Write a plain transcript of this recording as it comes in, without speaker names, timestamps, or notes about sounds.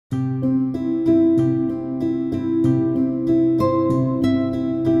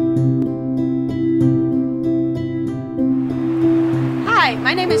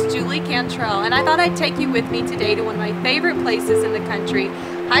Millie Cantrell, and I thought I'd take you with me today to one of my favorite places in the country,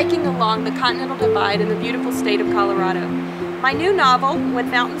 hiking along the Continental Divide in the beautiful state of Colorado. My new novel, When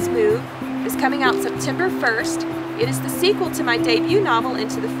Mountains Move, is coming out September 1st. It is the sequel to my debut novel,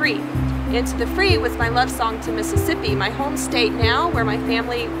 Into the Free. Into the Free was my love song to Mississippi, my home state now, where my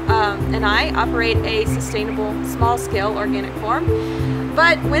family and I operate a sustainable, small-scale organic farm.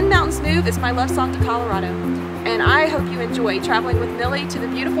 But When Mountains Move is my love song to Colorado. And I hope you enjoy traveling with Millie to the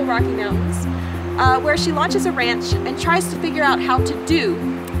beautiful Rocky Mountains, where she launches a ranch and tries to figure out how to do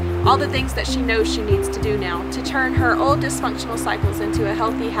all the things that she knows she needs to do now to turn her old dysfunctional cycles into a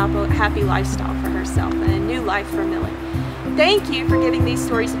healthy, happy lifestyle for herself and a new life for Millie. Thank you for giving these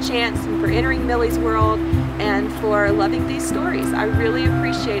stories a chance and for entering Millie's world and for loving these stories. I really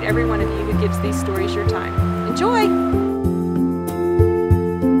appreciate every one of you who gives these stories your time. Enjoy!